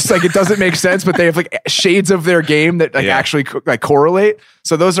 It's just like, it doesn't make sense, but they have like shades of their game that actually like correlate.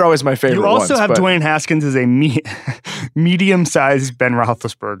 So those are always my favorite You also ones, have Dwayne Haskins as a medium-sized Ben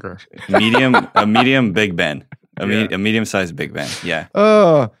Roethlisberger. A medium Big Ben. A medium-sized Big Ben.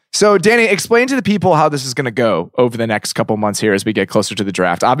 Yeah. So Danny, explain to the people how this is going to go over the next couple months here as we get closer to the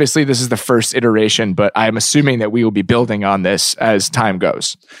draft. Obviously, this is the first iteration, but I'm assuming that we will be building on this as time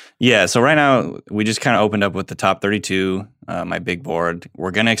goes. Yeah. So right now, we just kind of opened up with the top 32, my big board.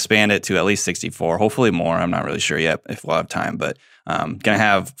 We're going to expand it to at least 64, hopefully more. I'm not really sure yet if we'll have time, but going to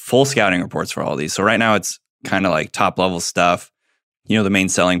have full scouting reports for all these. So right now, it's kind of like top-level stuff. You know, the main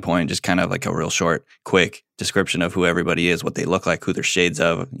selling point, just kind of like a real short, quick description of who everybody is, what they look like, who they're shades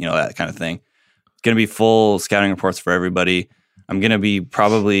of, you know, that kind of thing. It's going to be full scouting reports for everybody. I'm going to be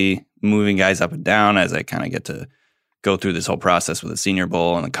probably moving guys up and down as I kind of get to go through this whole process with the Senior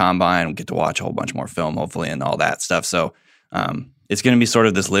Bowl and the Combine and get to watch a whole bunch more film, hopefully, and all that stuff. So it's going to be sort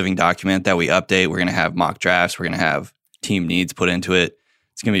of this living document that we update. We're going to have mock drafts. We're going to have team needs put into it.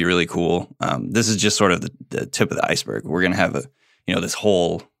 It's going to be really cool. This is just sort of the tip of the iceberg. We're going to have this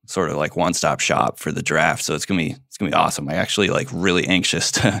whole sort of like one-stop shop for the draft. So it's gonna be awesome. I actually like really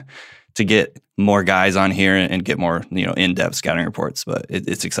anxious to get more guys on here and get more, in-depth scouting reports, but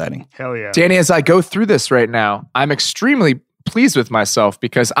it's exciting. Hell yeah. Danny, as I go through this right now, I'm extremely pleased with myself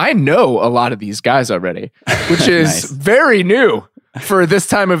because I know a lot of these guys already, which is Nice. very new for this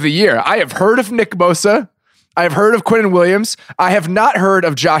time of the year. I have heard of Nick Bosa. I have heard of Quinnen Williams. I have not heard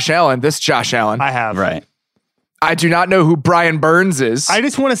of Josh Allen, this Josh Allen. I have. Right. I do not know who Brian Burns is. I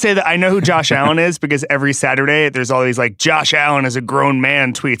just want to say that I know who Josh Allen is because every Saturday there's all these like Josh Allen is a grown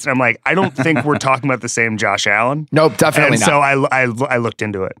man tweets. And I'm like, I don't think we're talking about the same Josh Allen. Nope, definitely not. So I looked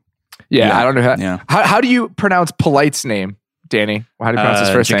into it. Yeah, I don't know how. Yeah. How do you pronounce Polite's name, Danny? How do you pronounce his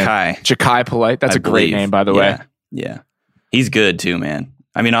first name? Ja'Kai Polite. That's a great name, by the way. Yeah. He's good too, man.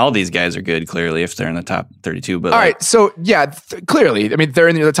 I mean, all these guys are good, clearly, if they're in the top 32. But all right, so yeah, clearly, I mean, they're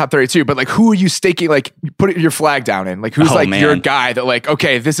in the top 32. But like, who are you staking? Like, put your flag down in. Like, who's your guy that like,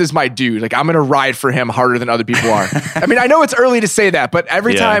 okay, this is my dude. Like, I'm gonna ride for him harder than other people are. I mean, I know it's early to say that, but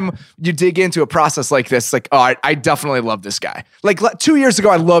every time you dig into a process like this, like, oh, I definitely love this guy. Like 2 years ago,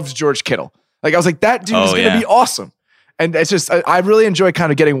 I loved George Kittle. Like, I was like, that dude is gonna be awesome. And it's just, I really enjoy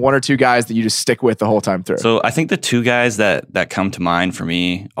kind of getting one or two guys that you just stick with the whole time through. So I think the two guys that come to mind for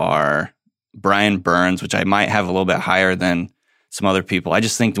me are Brian Burns, which I might have a little bit higher than some other people. I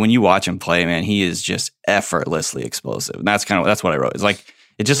just think when you watch him play, man, he is just effortlessly explosive. And that's what I wrote. It's like,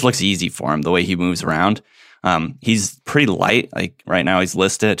 it just looks easy for him, the way he moves around. He's pretty light. Like right now he's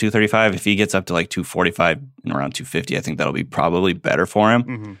listed at 235. If he gets up to like 245 and around 250, I think that'll be probably better for him.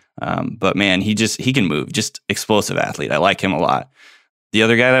 Mm-hmm. But man, he can move, just explosive athlete. I like him a lot. The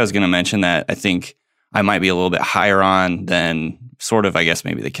other guy that I was going to mention that I think I might be a little bit higher on than sort of, I guess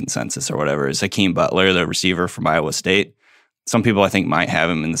maybe the consensus or whatever is Hakeem Butler, the receiver from Iowa State. Some people I think might have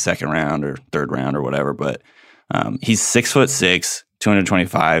him in the second round or third round or whatever, but he's 6'6",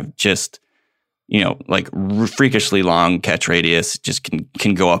 225, just, like freakishly long catch radius, just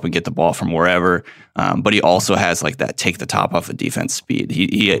can go up and get the ball from wherever. But he also has like that take the top off of defense speed.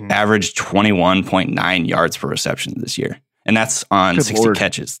 He averaged 21.9 yards per reception this year. And that's on 60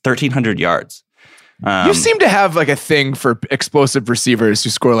 catches, 1,300 yards. You seem to have like a thing for explosive receivers who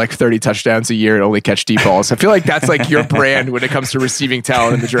score like 30 touchdowns a year and only catch deep balls. I feel like that's like your brand when it comes to receiving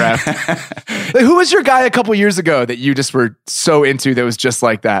talent in the draft. Like, who was your guy a couple years ago that you just were so into that was just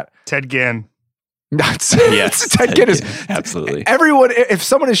like that? Ted Ginn. Yes, Ted Ginn is absolutely everyone. If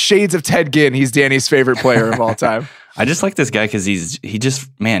someone is shades of Ted Ginn, he's Danny's favorite player of all time. I just like this guy because he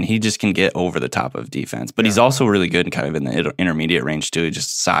just can get over the top of defense, but he's also really good and kind of in the intermediate range too,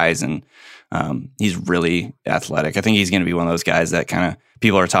 just size, and he's really athletic. I think he's going to be one of those guys that kind of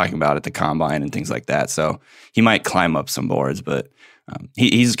people are talking about at the combine and things like that. So he might climb up some boards, but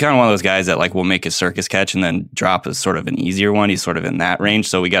he's kind of one of those guys that like will make a circus catch and then drop a sort of an easier one. He's sort of in that range,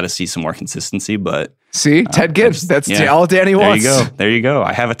 so we got to see some more consistency. But see, Ted Ginn, that's all Danny wants. There you go.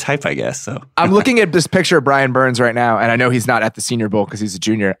 I have a type, I guess. So I'm looking at this picture of Brian Burns right now, and I know he's not at the Senior Bowl because he's a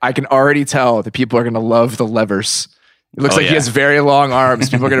junior. I can already tell that people are going to love the levers. It looks like he has very long arms.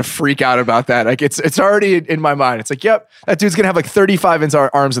 People are going to freak out about that. Like it's already in my mind. It's like, yep, that dude's going to have like 35-inch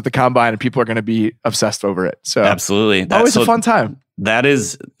arms at the combine, and people are going to be obsessed over it. So absolutely, that's always a fun time. That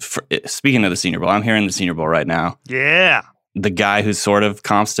is, speaking of the Senior Bowl, I'm here in the Senior Bowl right now. Yeah, the guy who sort of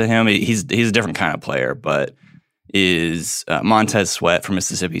comps to him, he's a different kind of player, but is Montez Sweat from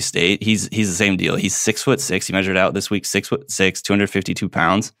Mississippi State. He's the same deal. He's 6'6". He measured out this week, 6'6", 252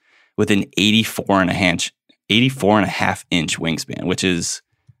 pounds, with an 84 and a half inch wingspan, which is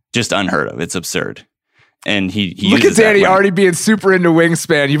just unheard of. It's absurd. And he look at Danny already being super into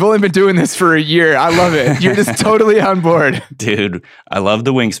wingspan. You've only been doing this for a year. I love it. You're just totally on board, dude. I love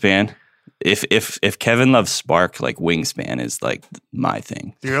the wingspan. If Kevin loves Spark, like wingspan is like my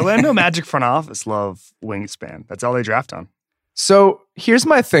thing. The Orlando Magic front office love wingspan. That's all they draft on. So here's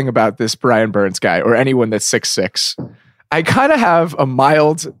my thing about this Brian Burns guy, or anyone that's 6'6". I kind of have a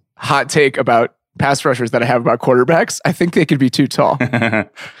mild hot take about pass rushers that I have about quarterbacks. I think they could be too tall.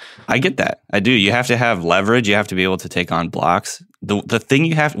 I get that. I do. You have to have leverage. You have to be able to take on blocks. The thing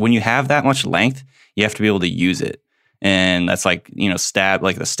you have, when you have that much length, you have to be able to use it. And that's like, stab,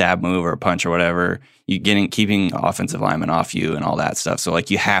 like the stab move or a punch or whatever, keeping offensive linemen off you and all that stuff. So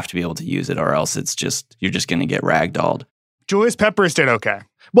like you have to be able to use it, or else you're just going to get ragdolled. Julius Peppers did okay.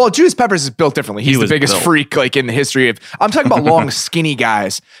 Well, Julius Peppers is built differently. He's the biggest freak like in the history of. I'm talking about long, skinny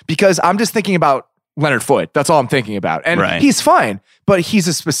guys because I'm just thinking about Leonard Floyd. That's all I'm thinking about. And he's fine, but he's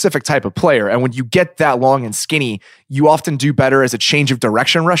a specific type of player. And when you get that long and skinny, you often do better as a change of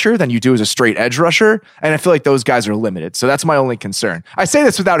direction rusher than you do as a straight edge rusher. And I feel like those guys are limited. So that's my only concern. I say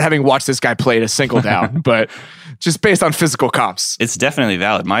this without having watched this guy play at a single down, but just based on physical comps. It's definitely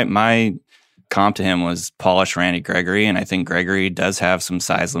valid. My comp to him was polished Randy Gregory, and I think Gregory does have some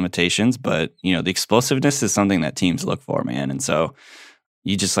size limitations, but the explosiveness is something that teams look for, man. And so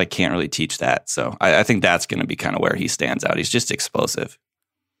you just can't really teach that. So I think that's going to be kind of where he stands out. He's just explosive.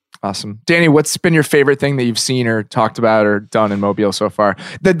 Awesome. Danny, what's been your favorite thing that you've seen or talked about or done in Mobile so far?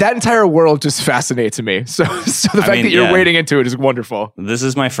 That entire world just fascinates me. So the fact that you're wading into it is wonderful. This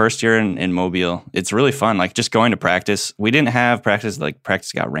is my first year in Mobile. It's really fun. Like just going to practice. We didn't have practice. Like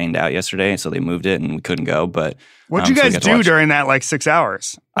practice got rained out yesterday, so they moved it and we couldn't go. But what'd you guys do during that like 6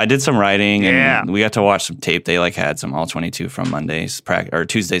 hours? I did some writing and we got to watch some tape. They like had some all 22 from Monday's or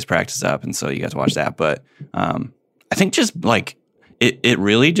Tuesday's practice up, and so you got to watch that. But I think just like it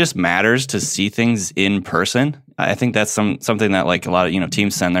really just matters to see things in person. I think that's something that like a lot of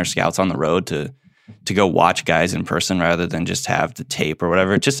teams send their scouts on the road to go watch guys in person rather than just have the tape or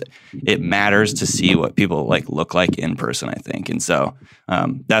whatever. It matters to see what people like look like in person, I think. And so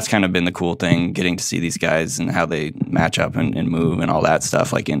that's kind of been the cool thing, getting to see these guys and how they match up and move and all that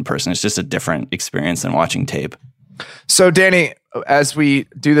stuff like in person. It's just a different experience than watching tape. So Danny, as we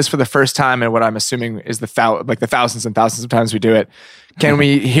do this for the first time, and what I'm assuming is the thousands and thousands of times we do it, can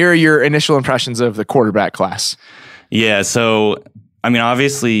we hear your initial impressions of the quarterback class? Yeah. So, I mean,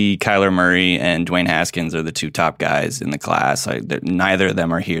 obviously Kyler Murray and Dwayne Haskins are the two top guys in the class. Neither of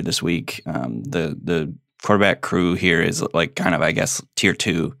them are here this week. The quarterback crew here is like kind of, I guess, tier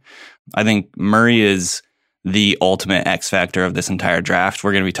 2. I think Murray is the ultimate X factor of this entire draft.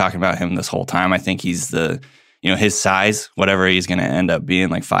 We're going to be talking about him this whole time. I think he's his size, whatever he's going to end up being,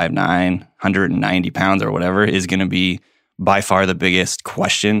 like 5'9", 190 pounds or whatever, is going to be by far the biggest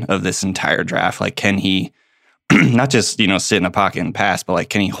question of this entire draft. Like, can he not just, sit in a pocket and pass, but like,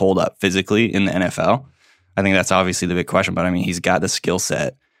 can he hold up physically in the NFL? I think that's obviously the big question, but I mean, he's got the skill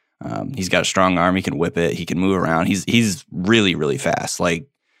set. He's got a strong arm. He can whip it. He can move around. He's really, really fast. Like,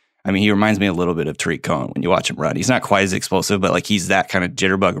 I mean, he reminds me a little bit of Tariq Cohen when you watch him run. He's not quite as explosive, but like he's that kind of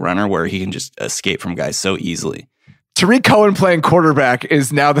jitterbug runner where he can just escape from guys so easily. Tariq Cohen playing quarterback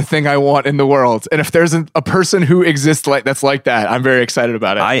is now the thing I want in the world. And if there's a person who exists that's like that, I'm very excited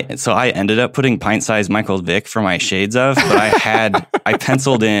about it. So I ended up putting pint-sized Michael Vick for my shades of, but I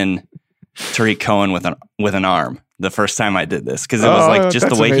penciled in Tariq Cohen with an arm the first time I did this because it was like just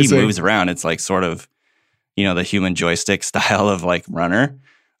the way amazing. He moves around. It's like sort of, the human joystick style of like runner.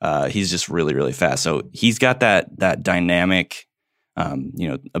 He's just really, really fast. So he's got that dynamic,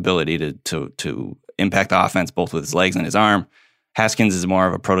 ability to impact the offense both with his legs and his arm. Haskins is more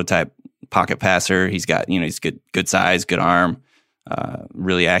of a prototype pocket passer. He's got, he's good size, good arm,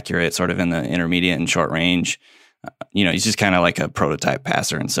 really accurate, sort of in the intermediate and short range. He's just kind of like a prototype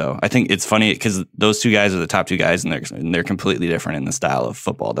passer. And so I think it's funny because those two guys are the top two guys, and they're completely different in the style of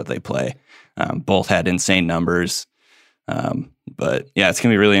football that they play. Both had insane numbers. But yeah, it's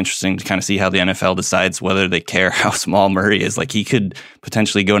going to be really interesting to kind of see how the NFL decides whether they care how small Murray is. Like he could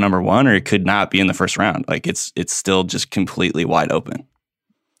potentially go number 1 or it could not be in the first round. Like it's still just completely wide open.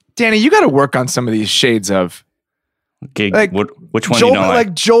 Danny, you got to work on some of these shades of okay. Like which one Joel, you don't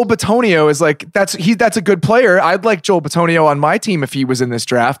like? Joel Bitonio is like, that's a good player. I'd like Joel Bitonio on my team if he was in this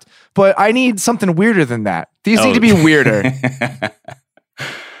draft, but I need something weirder than that. These need to be weirder.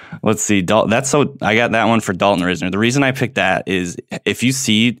 Let's see. I got that one for Dalton Risner. The reason I picked that is if you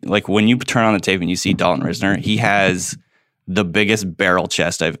see, like when you turn on the tape and you see Dalton Risner, he has the biggest barrel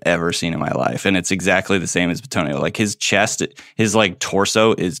chest I've ever seen in my life. And it's exactly the same as Bitonio. Like his chest, his like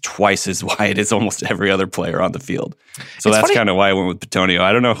torso is twice as wide as almost every other player on the field. So that's kind of why I went with Bitonio.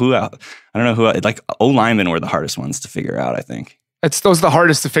 I don't know who like O-linemen were the hardest ones to figure out, I think. Those are the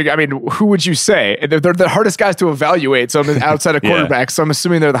hardest to figure. I mean, who would you say? They're the hardest guys to evaluate. So I'm outside of quarterbacks. So I'm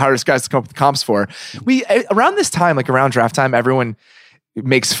assuming they're the hardest guys to come up with comps for. Around this time, like around draft time, everyone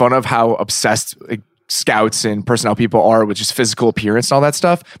makes fun of how obsessed scouts and personnel people are with just physical appearance and all that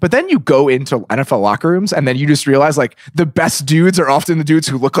stuff. But then you go into NFL locker rooms and then you just realize like the best dudes are often the dudes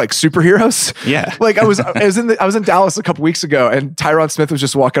who look like superheroes. Yeah. Like I was in Dallas a couple weeks ago and Tyron Smith was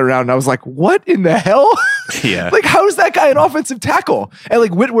just walking around and I was like, what in the hell? Yeah. Like how is that guy an offensive tackle? And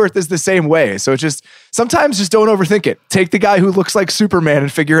like Whitworth is the same way. So sometimes just don't overthink it. Take the guy who looks like Superman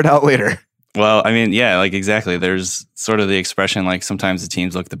and figure it out later. Well, I mean, yeah, like exactly. There's sort of the expression like sometimes the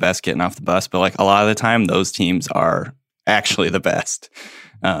teams look the best getting off the bus, but like a lot of the time those teams are actually the best.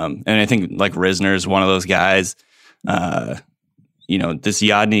 And I think like Risner is one of those guys. This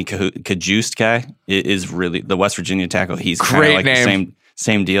Yadni Kajust guy is really the West Virginia tackle. He's kind of like the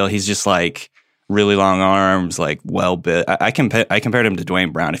same deal. He's just like really long arms, like well built. I compared him to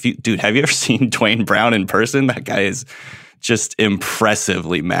Dwayne Brown. Have you ever seen Dwayne Brown in person? That guy is just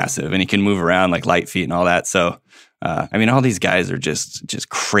impressively massive, and he can move around like light feet and all that. So, I mean, all these guys are just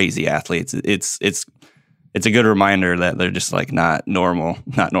crazy athletes. It's a good reminder that they're just like not normal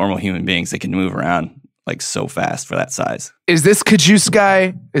human beings. They can move around like so fast for that size. Is this Kajust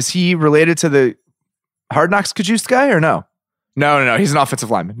guy? Is he related to the Hard Knocks Kajust guy or no? No. He's an offensive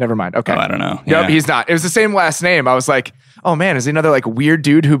lineman. Never mind. Okay. Oh, I don't know. Nope, he's not. It was the same last name. I was like, oh man, is he another like weird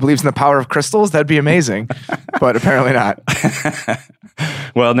dude who believes in the power of crystals? That'd be amazing. But apparently not.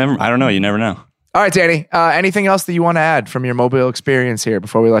 Well, I don't know. You never know. All right, Danny. Anything else that you want to add from your mobile experience here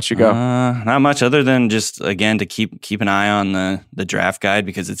before we let you go? Not much other than just, again, to keep an eye on the draft guide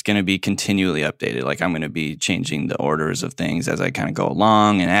because it's going to be continually updated. Like I'm going to be changing the orders of things as I kind of go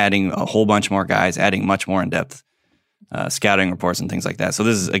along and adding a whole bunch more guys, adding much more in-depth scouting reports and things like that. So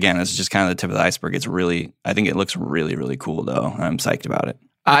this is just kind of the tip of the iceberg. I think it looks really, really cool though. I'm psyched about it.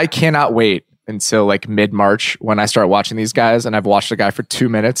 I cannot wait until like mid-March when I start watching these guys and I've watched a guy for 2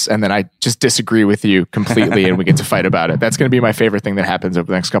 minutes and then I just disagree with you completely and we get to fight about it. That's going to be my favorite thing that happens over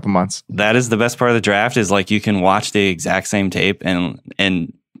the next couple months. That is the best part of the draft is like you can watch the exact same tape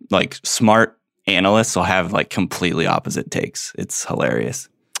and like smart analysts will have like completely opposite takes. It's hilarious.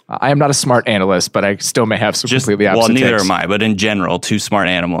 I am not a smart analyst, but I still may have some completely opposite takes. Well, neither am I, but in general, two smart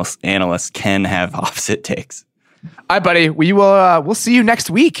analysts can have opposite takes. All right, buddy. We'll see you next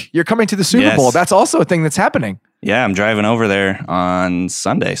week. You're coming to the Super Bowl. That's also a thing that's happening. Yeah, I'm driving over there on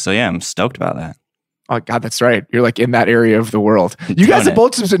Sunday. So yeah, I'm stoked about that. Oh God, that's right. You're like in that area of the world. You guys have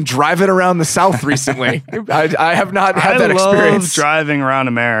both just been driving around the South recently. I have not had that experience. I love driving around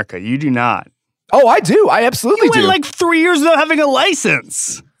America. You do not. Oh, I do. I absolutely do. You went like 3 years without having a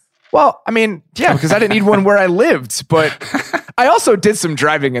license. Well, I mean, yeah, because I didn't need one where I lived, but I also did some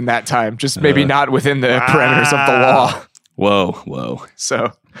driving in that time, just maybe not within the parameters of the law. Whoa.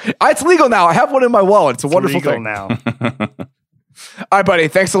 So it's legal now. I have one in my wallet. It's a wonderful thing. Now. All right, buddy.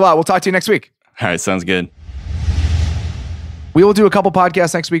 Thanks a lot. We'll talk to you next week. All right. Sounds good. We will do a couple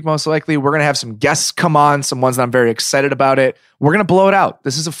podcasts next week, most likely. We're going to have some guests come on, some ones that I'm very excited about it. We're going to blow it out.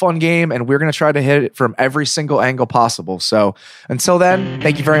 This is a fun game, and we're going to try to hit it from every single angle possible. So until then,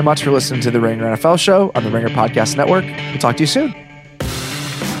 thank you very much for listening to the Ringer NFL Show on the Ringer Podcast Network. We'll talk to you soon.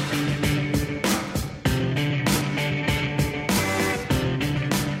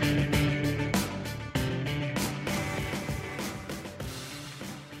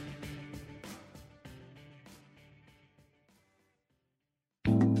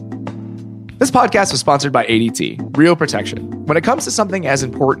 This podcast was sponsored by ADT, Real Protection. When it comes to something as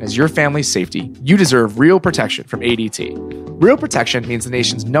important as your family's safety, you deserve real protection from ADT. Real Protection means the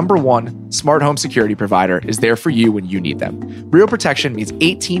nation's #1 smart home security provider is there for you when you need them. Real Protection means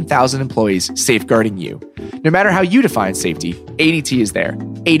 18,000 employees safeguarding you. No matter how you define safety, ADT is there.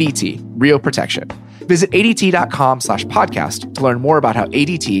 ADT, Real Protection. Visit ADT.com/podcast to learn more about how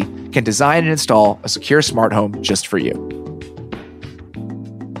ADT can design and install a secure smart home just for you.